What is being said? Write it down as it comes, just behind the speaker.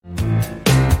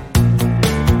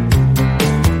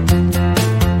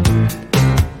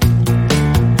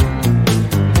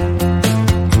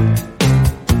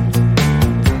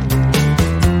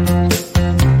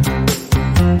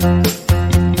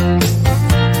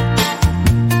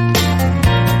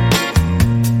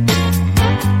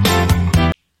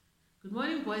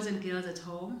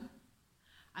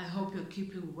hope you're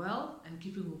keeping well and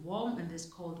keeping warm in this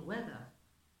cold weather.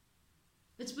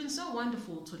 It's been so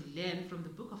wonderful to learn from the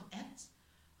book of Acts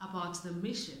about the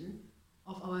mission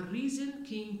of our risen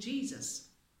King Jesus.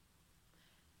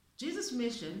 Jesus'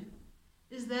 mission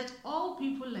is that all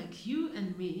people like you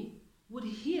and me would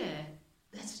hear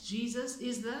that Jesus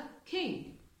is the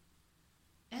King.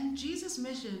 And Jesus'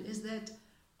 mission is that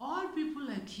all people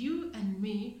like you and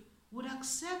me would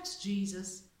accept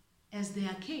Jesus as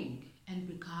their King and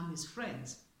become his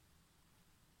friends.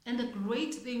 And the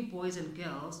great thing, boys and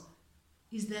girls,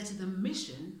 is that the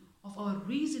mission of our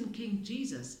risen King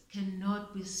Jesus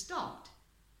cannot be stopped.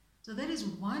 So that is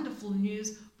wonderful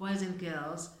news, boys and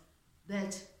girls,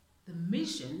 that the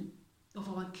mission of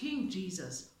our King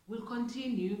Jesus will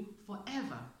continue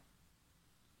forever.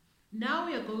 Now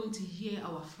we are going to hear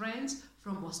our friends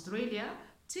from Australia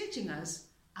teaching us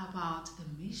about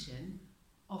the mission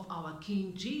of our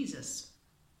King Jesus.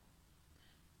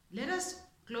 Let us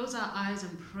close our eyes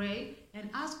and pray and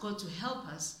ask God to help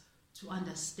us to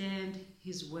understand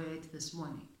his word this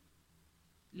morning.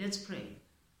 Let's pray.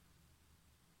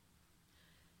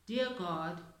 Dear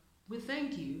God, we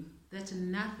thank you that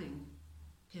nothing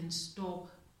can stop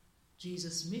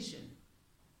Jesus' mission,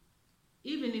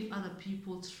 even if other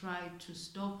people try to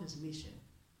stop his mission.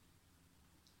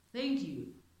 Thank you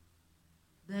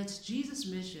that Jesus'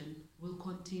 mission will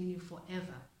continue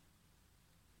forever.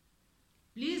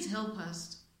 Please help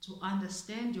us to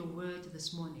understand your word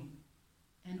this morning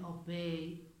and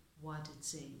obey what it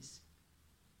says.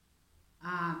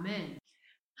 Amen.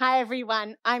 Hi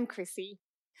everyone, I'm Chrissy.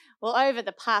 Well, over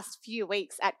the past few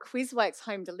weeks at QuizWorks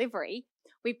Home Delivery,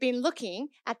 we've been looking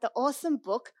at the awesome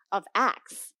book of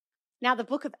Acts. Now, the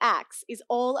book of Acts is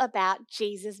all about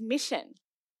Jesus' mission.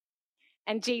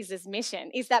 And Jesus' mission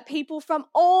is that people from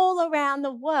all around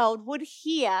the world would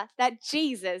hear that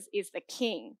Jesus is the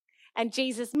King. And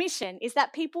Jesus' mission is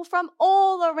that people from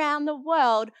all around the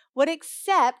world would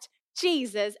accept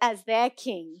Jesus as their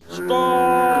King.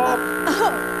 Stop!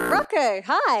 Oh, Rocco,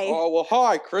 hi. Oh, well,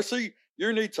 hi, Chrissy.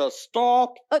 You need to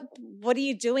stop. What are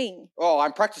you doing? Oh,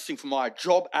 I'm practicing for my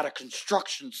job at a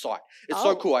construction site. It's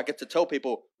so cool. I get to tell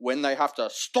people when they have to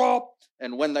stop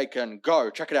and when they can go.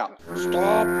 Check it out.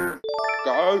 Stop.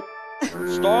 Go.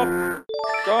 Stop.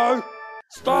 Go.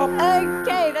 Stop.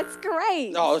 Okay, that's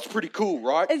great. Oh, it's pretty cool,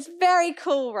 right? It's very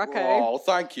cool, Rocco. Oh,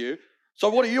 thank you. So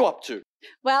what are you up to?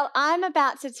 Well, I'm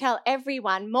about to tell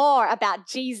everyone more about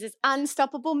Jesus'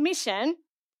 unstoppable mission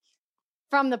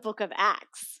from the book of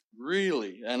Acts.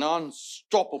 Really? An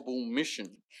unstoppable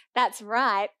mission? That's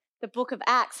right. The book of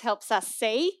Acts helps us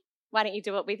see, why don't you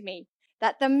do it with me,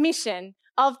 that the mission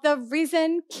of the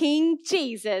risen King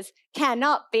Jesus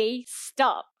cannot be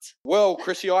stopped. Well,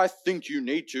 Chrissy, I think you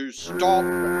need to stop.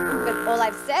 But all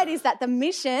I've said is that the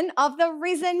mission of the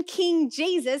risen King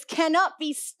Jesus cannot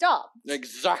be stopped.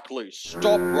 Exactly.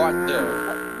 Stop right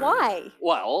there. Why?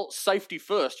 Well, safety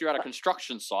first. You're at a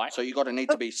construction site. So you got to need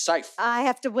to be safe. I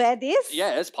have to wear this?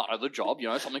 Yeah, it's part of the job. You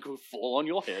know, something could fall on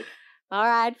your head. All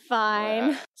right,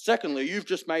 fine. Secondly, you've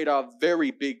just made a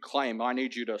very big claim. I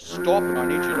need you to stop and I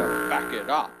need you to back it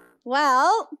up.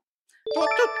 Well,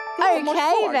 I'm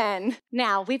okay fine. then.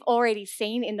 Now, we've already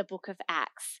seen in the book of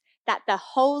Acts that the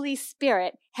Holy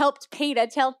Spirit helped Peter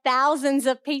tell thousands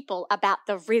of people about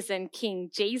the risen King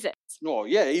Jesus. Oh,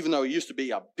 yeah, even though he used to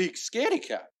be a big scaredy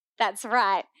cat. That's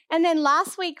right. And then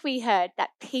last week we heard that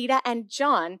Peter and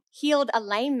John healed a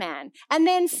lame man and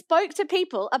then spoke to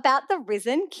people about the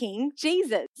risen King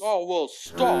Jesus. Oh, well,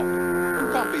 stop.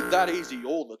 It can't be that easy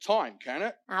all the time, can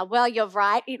it? Well, you're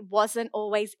right. It wasn't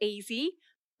always easy,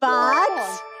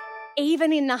 but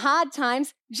even in the hard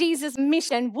times, Jesus'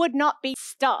 mission would not be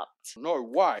stopped. No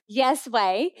way. Yes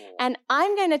way. And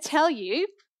I'm going to tell you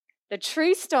the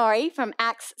true story from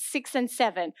Acts 6 and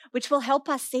 7, which will help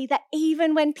us see that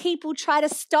even when people try to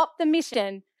stop the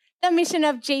mission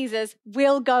of Jesus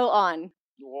will go on.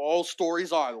 Oh,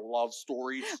 stories. I love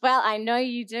stories. Well, I know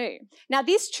you do. Now,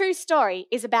 this true story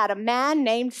is about a man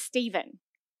named Stephen.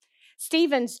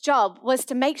 Stephen's job was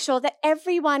to make sure that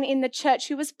everyone in the church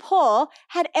who was poor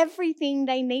had everything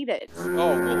they needed.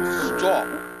 Oh, well,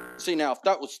 stop. See, now, if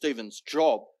that was Stephen's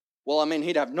job, well, I mean,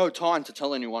 he'd have no time to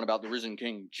tell anyone about the risen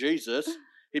King Jesus.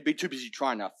 He'd be too busy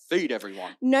trying to feed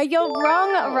everyone. No, you're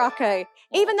wrong, Rocco.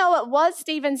 Even though it was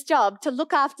Stephen's job to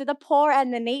look after the poor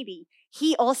and the needy,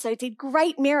 he also did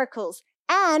great miracles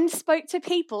and spoke to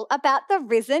people about the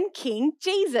risen King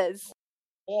Jesus.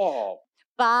 Oh.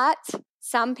 But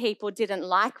some people didn't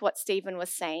like what Stephen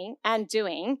was saying and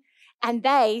doing, and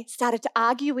they started to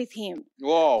argue with him.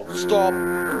 Whoa, stop.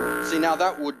 See, now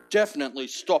that would definitely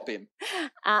stop him.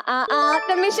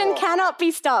 The mission cannot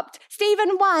be stopped.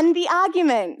 Stephen won the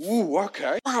argument. Ooh,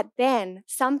 okay. But then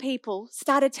some people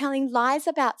started telling lies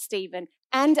about Stephen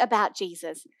and about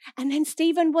Jesus. And then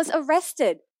Stephen was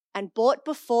arrested and brought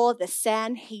before the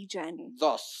Sanhedrin.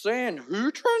 The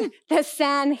Sanhedrin? The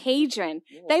Sanhedrin.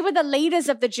 They were the leaders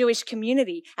of the Jewish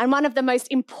community and one of the most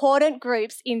important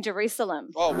groups in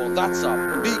Jerusalem. Oh, well, that's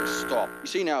a big stop. You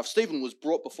see, now, if Stephen was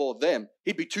brought before them,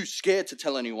 he'd be too scared to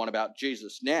tell anyone about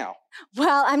Jesus now.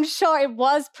 Well, I'm sure it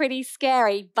was pretty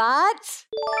scary, but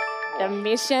the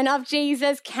mission of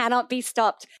Jesus cannot be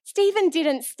stopped. Stephen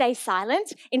didn't stay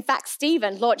silent. In fact,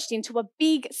 Stephen launched into a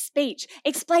big speech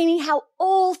explaining how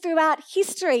all throughout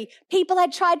history people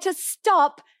had tried to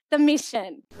stop the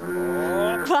mission.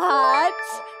 But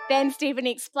then Stephen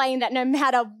explained that no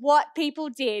matter what people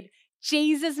did,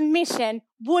 Jesus' mission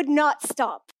would not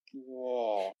stop.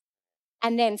 Whoa.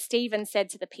 And then Stephen said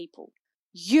to the people,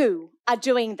 "You are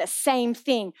doing the same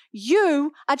thing.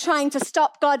 You are trying to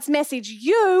stop God's message.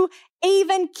 You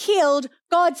even killed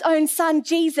God's own son,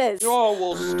 Jesus." Oh,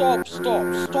 well, stop.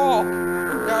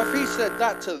 Now, if he said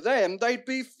that to them, they'd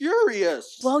be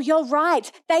furious. Well, you're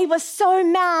right. They were so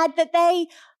mad that they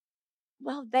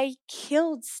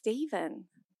killed Stephen.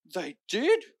 They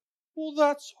did? Well,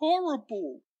 that's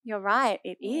horrible. You're right,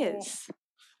 it is.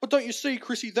 But don't you see,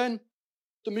 Chrissy, then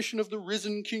the mission of the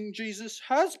risen King Jesus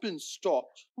has been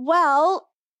stopped. Well,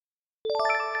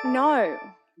 no.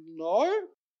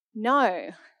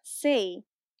 No? See,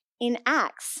 in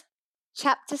Acts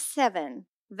chapter 7,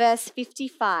 verse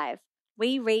 55,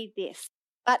 we read this.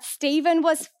 "But Stephen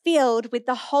was filled with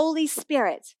the Holy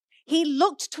Spirit. He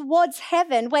looked towards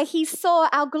heaven where he saw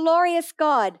our glorious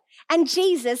God and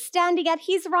Jesus standing at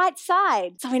his right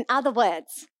side." So in other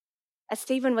words, as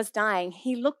Stephen was dying,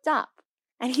 he looked up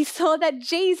and he saw that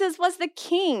Jesus was the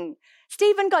king.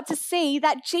 Stephen got to see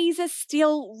that Jesus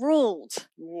still ruled.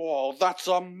 Whoa, that's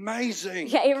amazing.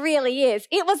 Yeah, it really is.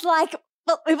 It was like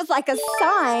a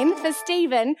sign for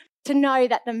Stephen to know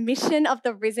that the mission of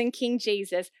the risen King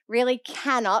Jesus really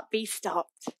cannot be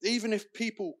stopped. Even if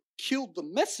people killed the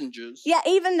messengers? Yeah,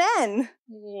 even then.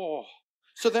 Whoa.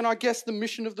 So then I guess the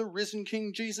mission of the risen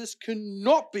King Jesus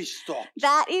cannot be stopped.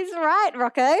 That is right,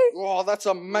 Rocco. Oh, that's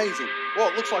amazing. Well,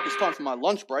 it looks like it's time for my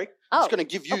lunch break. I'm just going to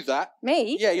give you that.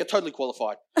 Me? Yeah, you're totally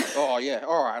qualified. Oh, yeah.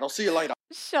 All right, I'll see you later.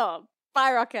 Sure.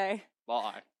 Bye, Rocco.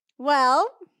 Bye.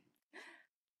 Well,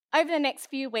 over the next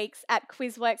few weeks at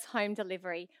QuizWorks Home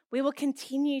Delivery, we will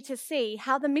continue to see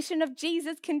how the mission of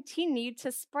Jesus continued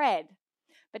to spread.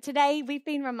 But today we've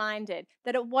been reminded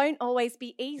that it won't always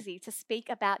be easy to speak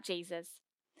about Jesus.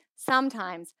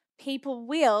 Sometimes people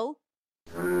will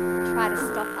try to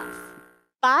stop us.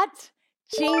 But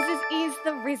Jesus is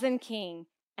the risen King.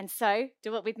 And so,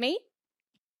 do it with me.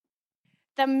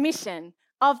 The mission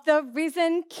of the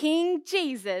risen King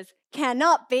Jesus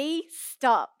cannot be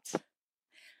stopped.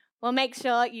 Well, make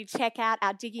sure you check out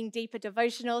our Digging Deeper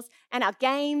devotionals and our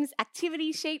games,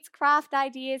 activity sheets, craft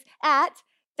ideas at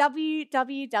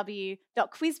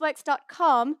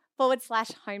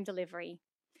www.quizworks.com/home delivery.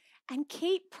 And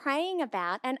keep praying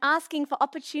about and asking for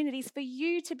opportunities for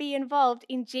you to be involved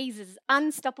in Jesus'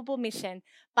 unstoppable mission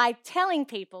by telling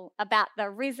people about the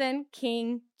risen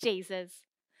King Jesus.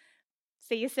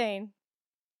 See you soon.